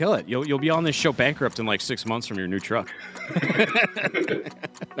 Kill it. You'll be on this show bankrupt in like 6 months from your new truck.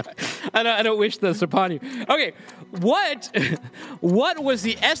 I don't wish this upon you. Okay, what was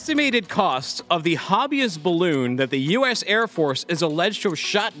the estimated cost of the hobbyist balloon that the U.S. Air Force is alleged to have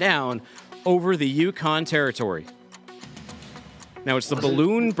shot down over the Yukon territory? Now, it's the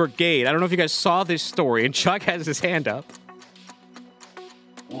Balloon Brigade. I don't know if you guys saw this story, and Chuck has his hand up.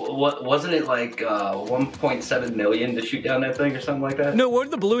 What wasn't it like 1.7 million to shoot down that thing or something like that? No, what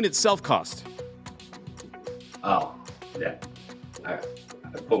did the balloon itself cost? Oh, yeah. All right.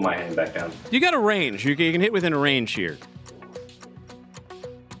 I pull my hand back down. You got a range. You can hit within a range here.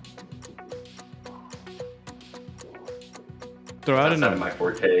 Throw out That's not my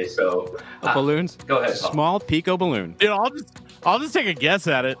forte, so balloons. Go ahead, Paul. Small Pico balloon. You know, I'll just take a guess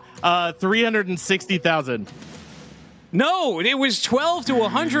at it. 360,000. No, it was $12 to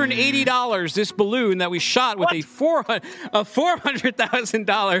 $180. This balloon that we shot with a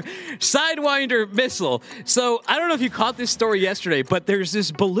 $400,000 Sidewinder missile. So I don't know if you caught this story yesterday, but there's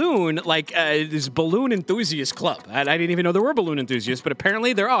this balloon, like this balloon enthusiast club. I didn't even know there were balloon enthusiasts, but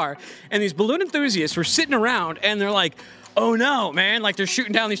apparently there are. And these balloon enthusiasts were sitting around, and they're like, oh no, man, like they're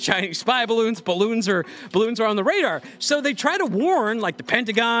shooting down these Chinese spy balloons. Balloons are on the radar. So they try to warn, like the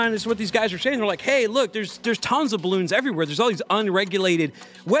Pentagon, this is what these guys are saying. They're like, hey, look, there's tons of balloons everywhere. There's all these unregulated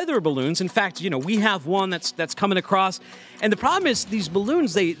weather balloons. In fact, we have one that's coming across. And the problem is these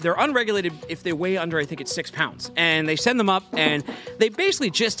balloons, they're unregulated if they weigh under, I think it's 6 pounds. And they send them up, and they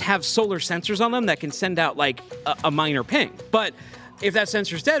basically just have solar sensors on them that can send out like a minor ping. But if that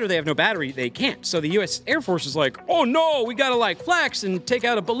sensor's dead or they have no battery, they can't. So the U.S. Air Force is like, oh no, we gotta like flex and take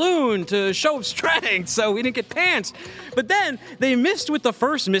out a balloon to show strength, so we didn't get pants. But then they missed with the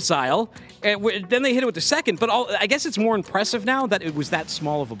first missile, and then they hit it with the second. But I guess it's more impressive now that it was that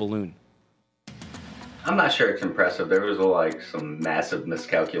small of a balloon. I'm not sure it's impressive. There was like some massive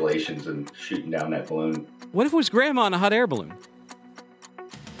miscalculations in shooting down that balloon. What if it was grandma on a hot air balloon?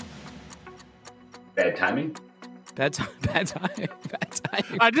 Bad timing? Bad time.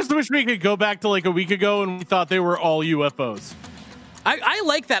 I just wish we could go back to like a week ago and we thought they were all UFOs. I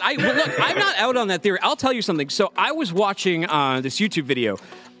like that. Look, I'm not out on that theory. I'll tell you something. So I was watching this YouTube video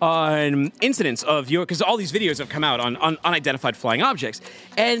on incidents of UFOs, because all these videos have come out on unidentified flying objects.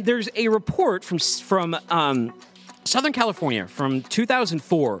 And there's a report from Southern California from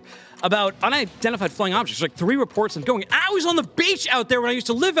 2004 about unidentified flying objects. Like 3 reports and going. I was on the beach out there when I used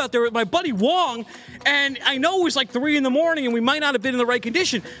to live out there with my buddy Wong, and I know it was like 3 a.m. and we might not have been in the right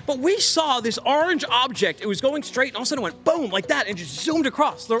condition, but we saw this orange object. It was going straight, and all of a sudden it went boom like that and just zoomed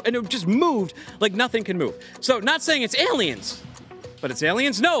across, and it just moved like nothing can move. So not saying it's aliens, but it's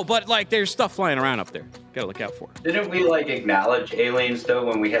aliens? No, but like there's stuff flying around up there. Gotta look out for it. Didn't we like acknowledge aliens though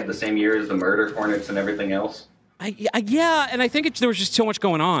when we had the same year as the murder hornets and everything else? Yeah, and I think there was just so much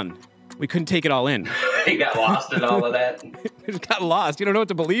going on. We couldn't take it all in. You got lost in all of that. We just got lost. You don't know what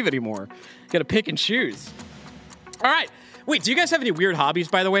to believe anymore. You got to pick and choose. All right. Wait, do you guys have any weird hobbies,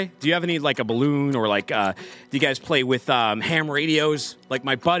 by the way? Do you have any, like, a balloon or, like, do you guys play with ham radios? Like,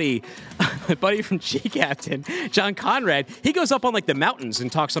 my buddy from G-Captain, John Conrad, he goes up on, like, the mountains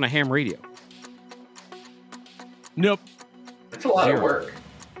and talks on a ham radio. Nope. It's a lot of work.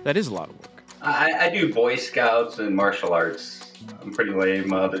 That is a lot of work. I do Boy Scouts and martial arts. I'm pretty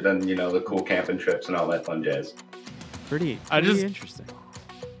lame other than, the cool camping trips and all that fun jazz. Pretty interesting.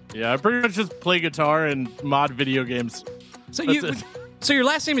 Yeah, I pretty much just play guitar and mod video games. So your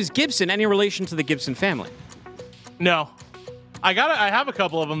last name is Gibson. Any relation to the Gibson family? No. I have a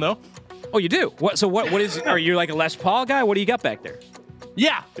couple of them though. Oh, you do? What is, are you like a Les Paul guy? What do you got back there?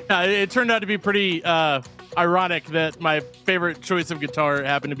 Yeah. It turned out to be pretty ironic that my favorite choice of guitar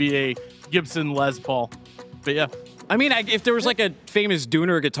happened to be a Gibson Les Paul. But yeah. I mean, if there was like a famous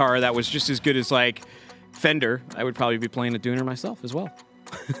Dooner guitar that was just as good as like Fender, I would probably be playing a Dooner myself as well.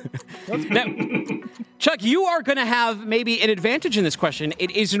 Now, Chuck, you are going to have maybe an advantage in this question.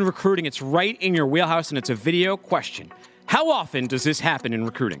 It is in recruiting. It's right in your wheelhouse, and it's a video question. How often does this happen in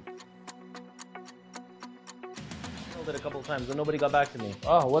recruiting? It a couple of times, but nobody got back to me.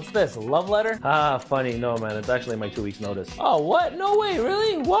 Oh, what's this? A love letter? Ah, funny. No, man, it's actually my 2 weeks notice. Oh, what? No way,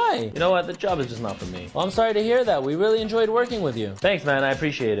 really? Why? You know what? The job is just not for me. Well, I'm sorry to hear that. We really enjoyed working with you. Thanks, man. I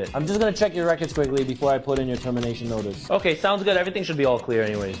appreciate it. I'm just gonna check your records quickly before I put in your termination notice. Okay, sounds good. Everything should be all clear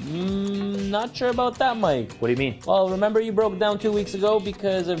anyways. Not sure about that, Mike. What do you mean? Well, remember you broke down 2 weeks ago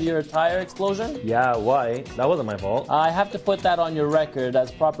because of your tire explosion? Yeah, why? That wasn't my fault. I have to put that on your record as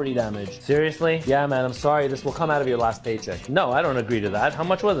property damage. Seriously? Yeah, man, I'm sorry. This will come out of your last paycheck. No, I don't agree to that. How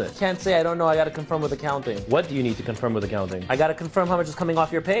much was it? Can't say. I don't know. I gotta confirm with accounting. What do you need to confirm with accounting? I gotta confirm how much is coming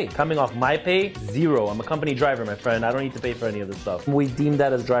off your pay. Coming off my pay? 0. I'm a company driver, my friend. I don't need to pay for any of this stuff. We deemed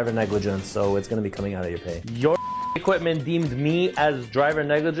that as driver negligence, so it's gonna be coming out of your pay. Your equipment deemed me as driver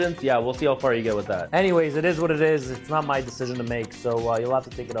negligence? Yeah, we'll see how far you get with that. Anyways, it is what it is. It's not my decision to make, so you'll have to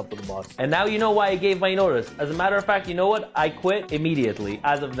take it up with the boss. And now you know why I gave my notice. As a matter of fact, you know what? I quit immediately,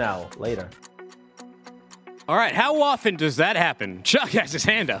 as of now. Later. All right, how often does that happen? Chuck has his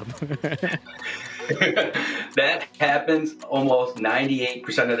hand up. That happens almost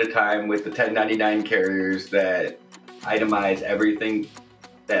 98% of the time with the 1099 carriers that itemize everything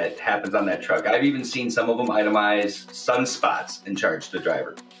that happens on that truck. I've even seen some of them itemize sunspots and charge the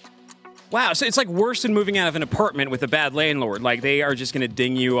driver. Wow, so it's like worse than moving out of an apartment with a bad landlord. Like they are just going to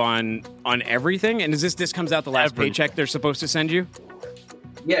ding you on everything. And is this comes out the last paycheck they're supposed to send you?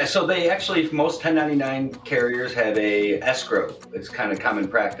 Yeah, so they actually, most 1099 carriers have a escrow. It's kind of common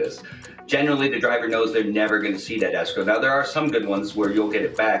practice. Generally, the driver knows they're never going to see that escrow. Now, there are some good ones where you'll get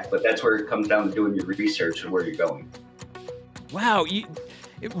it back, but that's where it comes down to doing your research and where you're going. Wow,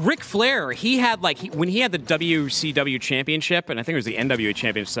 Ric Flair, he had when he had the WCW championship, and I think it was the NWA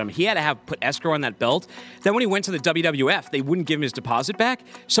championship, he had to put escrow on that belt. Then when he went to the WWF, they wouldn't give him his deposit back,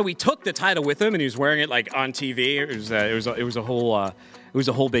 so he took the title with him and he was wearing it like on TV. It was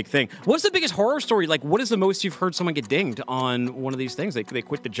a whole big thing. What's the biggest horror story? Like, what is the most you've heard someone get dinged on one of these things? They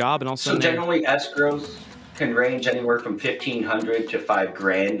quit the job and all. So generally, escrows can range anywhere from $1,500 to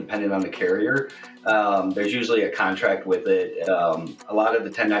 $5,000, depending on the carrier. There's usually a contract with it. A lot of the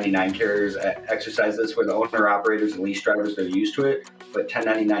 1099 carriers exercise this where the owner-operators and lease drivers, they're used to it. But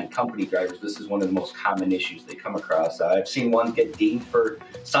 1099 company drivers, this is one of the most common issues they come across. I've seen ones get dinged for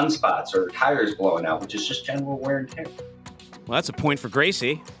sunspots or tires blowing out, which is just general wear and tear. Well, that's a point for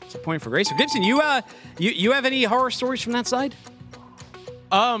Gracey. Gibson, you have any horror stories from that side?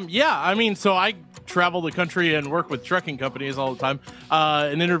 Yeah, I mean, so I travel the country and work with trucking companies all the time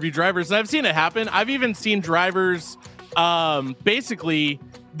and interview drivers, and I've seen it happen. I've even seen drivers basically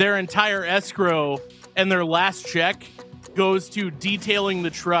their entire escrow and their last check goes to detailing the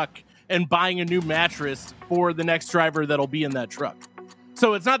truck and buying a new mattress for the next driver that'll be in that truck.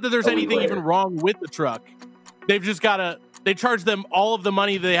 So it's not that there's anything even wrong with the truck. They've just got to, they charge them all of the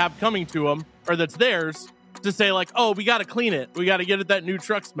money they have coming to them, or that's theirs, to say like, oh, we got to clean it. We got to get it that new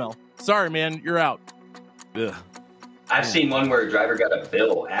truck smell. Sorry, man, you're out. Ugh. I've seen one where a driver got a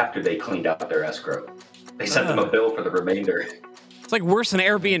bill after they cleaned out their escrow. They sent them a bill for the remainder. It's like worse than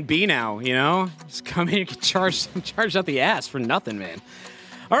Airbnb now, you know? Just come in and get charged out the ass for nothing, man.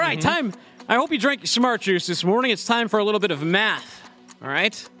 All right, time. I hope you drank your smart juice this morning. It's time for a little bit of math. All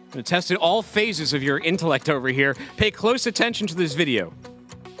right? I'm going to test all phases of your intellect over here. Pay close attention to this video.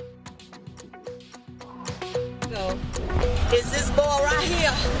 So, is this boy right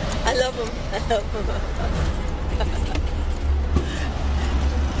here? I love him.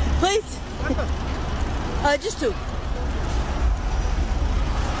 Please? Just two.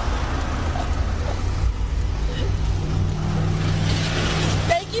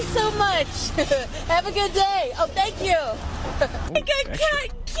 Thank you so much. Have a good day. Oh, thank you. I got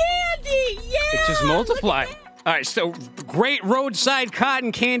cotton candy. Yeah. It just multiplied. All right, so great roadside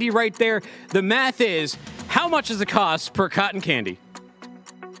cotton candy right there. The math is, how much does it cost per cotton candy?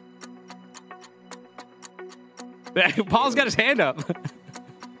 Paul's got his hand up.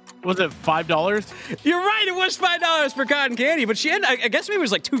 Was it $5? You're right, it was $5 per cotton candy, but I guess maybe it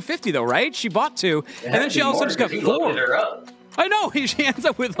was like $2.50 though, right? She bought 2, and then she also just got 4. I know, she ends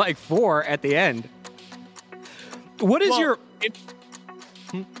up with like 4 at the end. What is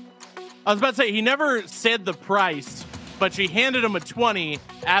I was about to say, he never said the price, but she handed him a 20,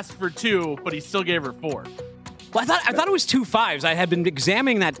 asked for 2, but he still gave her 4. Well, I thought it was 2 5s. I had been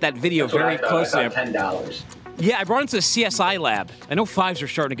examining that video very closely. I thought $10. Yeah, I brought it to the CSI lab. I know 5s are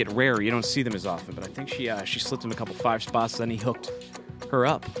starting to get rarer. You don't see them as often, but I think she slipped him a couple 5 spots, then he hooked her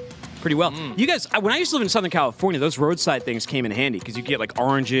up pretty well. You guys, when I used to live in Southern California, those roadside things came in handy because you get like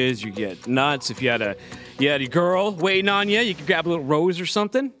oranges, you get nuts. If you had a girl waiting on you, you could grab a little rose or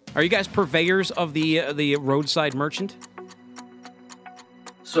something. Are you guys purveyors of the roadside merchant?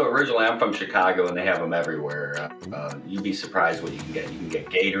 So originally, I'm from Chicago, and they have them everywhere. You'd be surprised what you can get. You can get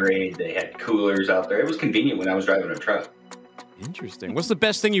Gatorade. They had coolers out there. It was convenient when I was driving a truck. Interesting. What's the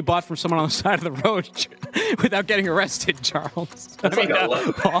best thing you bought from someone on the side of the road without getting arrested, Charles?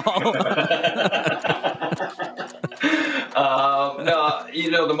 Paul.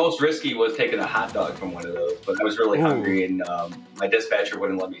 No, the most risky was taking a hot dog from one of those. But I was really hungry, and my dispatcher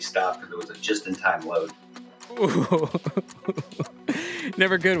wouldn't let me stop because it was a just-in-time load. Ooh.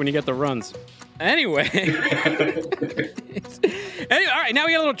 Never good when you get the runs. Anyway. All right, now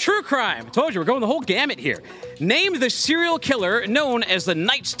we got a little true crime. I told you, we're going the whole gamut here. Name the serial killer known as the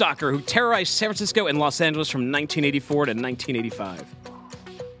Night Stalker who terrorized San Francisco and Los Angeles from 1984 to 1985.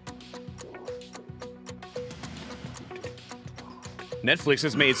 Netflix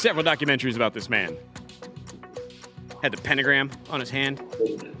has made several documentaries about this man. Had the pentagram on his hand.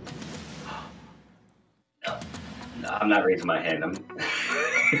 No, I'm not raising my hand.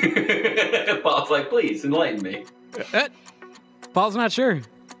 Paul's like, please enlighten me. Paul's not sure.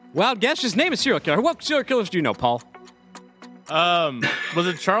 Wild guess, just name a serial killer. What serial killers do you know, Paul? Was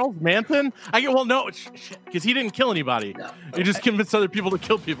it Charles Manson? Because he didn't kill anybody. No. He just convinced other people to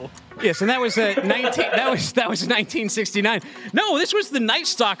kill people. Yes, and that was that was 1969. No, this was the Night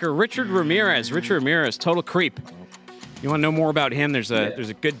Stalker, Richard Ramirez. Richard Ramirez, total creep. You want to know more about him? There's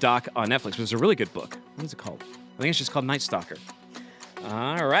a good doc on Netflix. It's a really good book. What is it called? I think it's just called Night Stalker.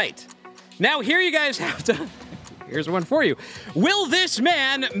 All right. Now here you guys have to. Here's one for you. Will this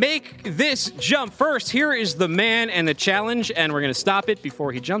man make this jump? First, here is the man and the challenge, and we're going to stop it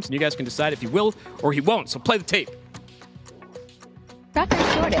before he jumps, and you guys can decide if he will or he won't. So play the tape. Trucker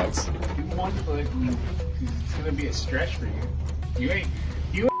shortage. 1 foot, it's going to be a stretch for you. You ain't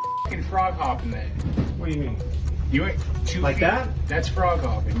fucking frog hopping that. What do you mean? You ain't 2 like feet. That? That's frog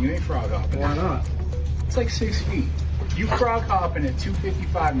hopping. You ain't frog hopping. Why not? It's like 6 feet. You frog hopping at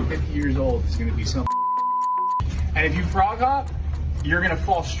 255 and 50 years old is going to be something. And if you frog hop, you're going to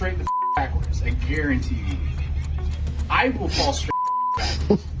fall straight the backwards. I guarantee you. I will fall straight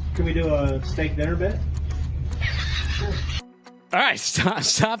backwards. Can we do a steak dinner bit? Sure. All right,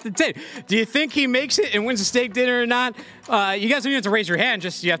 stop the tape. Do you think he makes it and wins a steak dinner or not? You guys don't even have to raise your hand.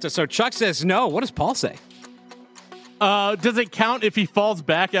 Just you have to. So Chuck says no. What does Paul say? Does it count if he falls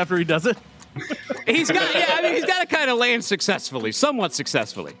back after he does it? He's got to kind of land successfully, somewhat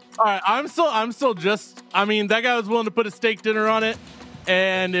successfully. All right, I'm still just. I mean, that guy was willing to put a steak dinner on it,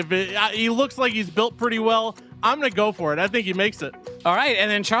 and if he looks like he's built pretty well, I'm gonna go for it. I think he makes it. All right, and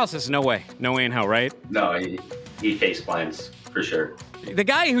then Charles says, "No way in hell," right? No, he face plants for sure. The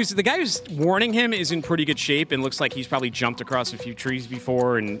guy who's warning him is in pretty good shape and looks like he's probably jumped across a few trees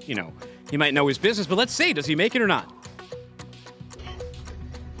before, and he might know his business. But let's see, does he make it or not?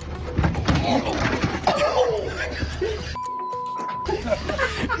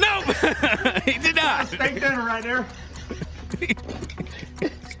 No, he did not. Steak dinner right there.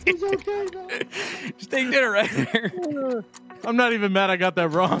 It's okay, though. Steak dinner right there. I'm not even mad I got that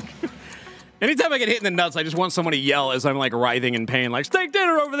wrong. Anytime I get hit in the nuts, I just want someone to yell as I'm like writhing in pain, like steak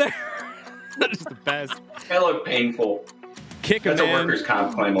dinner over there. That is the best. That look painful. Kick a man. That's a workers'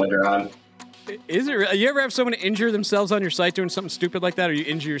 comp claim later on. Is it? You ever have someone injure themselves on your site doing something stupid like that, or you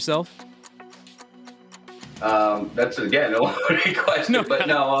injure yourself? That's again a loaded question, but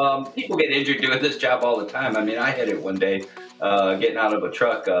no, people get injured doing this job all the time. I mean, I had it one day, getting out of a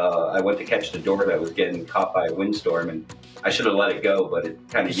truck. I went to catch the door that was getting caught by a windstorm, and I should have let it go, but it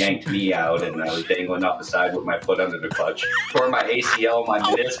kind of yanked me out, and I was dangling off the side with my foot under the clutch. Tore my ACL, my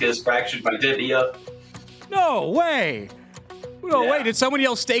meniscus, fractured my tibia. No way! No way! Did someone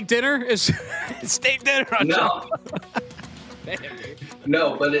yell steak dinner? Is steak dinner on No.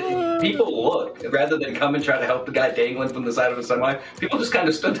 No, but people look rather than come and try to help the guy dangling from the side of a semi. People just kind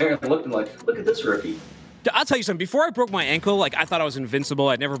of stood there and looked and like, look at this rookie. I'll tell you something. Before I broke my ankle, I thought I was invincible.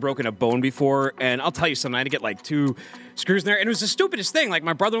 I'd never broken a bone before, and I'll tell you something. I had to get 2 screws in there, and it was the stupidest thing.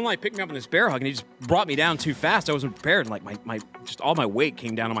 My brother-in-law picked me up in this bear hug, and he just brought me down too fast. I wasn't prepared, and just all my weight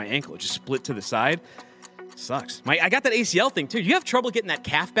came down on my ankle. It just split to the side. Sucks. I got that ACL thing too. You have trouble getting that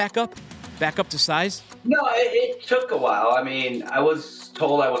calf back up to size? No, it took a while. I mean, I was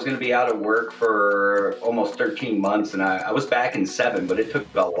told I was going to be out of work for almost 13 months, and I was back in 7, but it took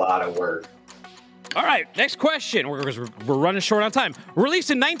a lot of work. All right, next question. We're running short on time.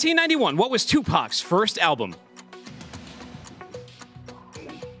 Released in 1991, what was Tupac's first album?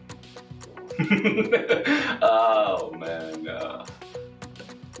 Oh, man.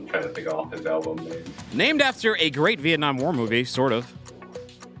 I'm trying to think off his album name. Named after a great Vietnam War movie, sort of,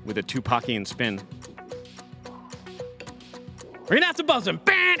 with a Tupacian spin. We're going to have to buzz him.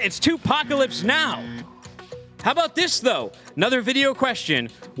 Bam! It's Tupacalypse Now. How about this, though? Another video question.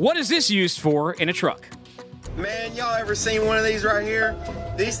 What is this used for in a truck? Man, y'all ever seen one of these right here?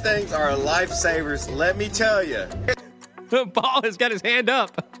 These things are lifesavers, let me tell you. Paul has got his hand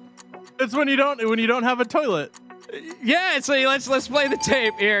up. It's when you don't have a toilet. Yeah, so let's play the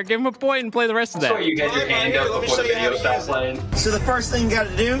tape here. Give him a point and play the rest of that. So you get your hand up before the video stops playing. So the first thing you got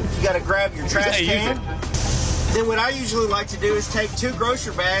to do, you got to grab your trash can. Then what I usually like to do is take 2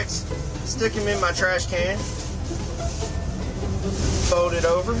 grocery bags, stick them in my trash can, fold it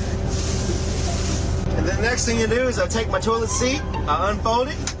over. And then the next thing you do is I take my toilet seat, I unfold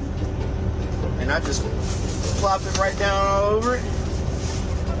it, and I just plop it right down all over it.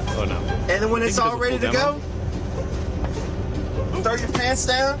 Oh no. And then when it's all ready to go, throw your pants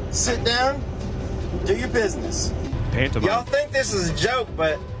down, sit down, do your business. Pantomime. Y'all think this is a joke,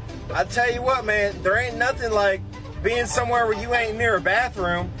 but I tell you what, man, there ain't nothing like being somewhere where you ain't near a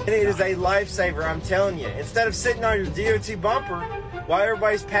bathroom. It is a lifesaver, I'm telling you. Instead of sitting on your DOT bumper while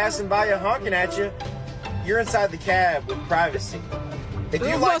everybody's passing by you honking at you, you're inside the cab with privacy. If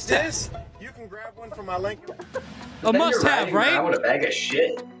you like this, you can grab one from my link. A must-have, right? With a bag of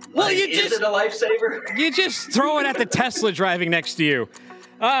shit. Well, like, is it a lifesaver? You just throw it at the Tesla driving next to you.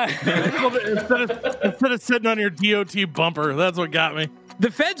 Instead of sitting on your DOT bumper, that's what got me.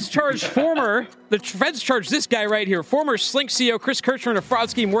 The feds charged this guy right here, former Slink CEO Chris Kirchner, in a fraud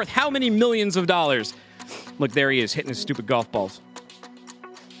scheme worth how many millions of dollars? Look, there he is, hitting his stupid golf balls.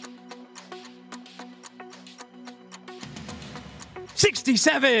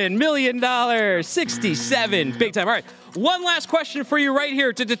 $67 million. 67. Big time. All right. One last question for you right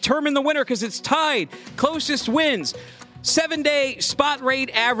here to determine the winner, because it's tied. Closest wins. 7-day spot rate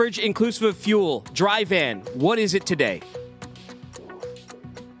average inclusive of fuel. Dry van. What is it today?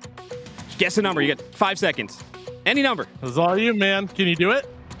 Guess a number. You got 5 seconds. Any number. That's all you, man. Can you do it?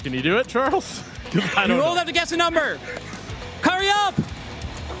 Can you do it, Charles? I don't You all know. have to guess a number. Hurry up.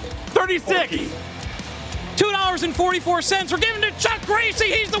 36. $2.44. We're giving it to Chuck Gracey.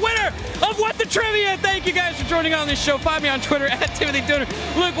 He's the winner of What the Trivia. Thank you guys for joining on this show. Find me on Twitter at Timothy Dooner.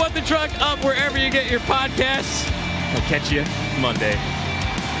 Look What the Truck up wherever you get your podcasts. I'll catch you Monday.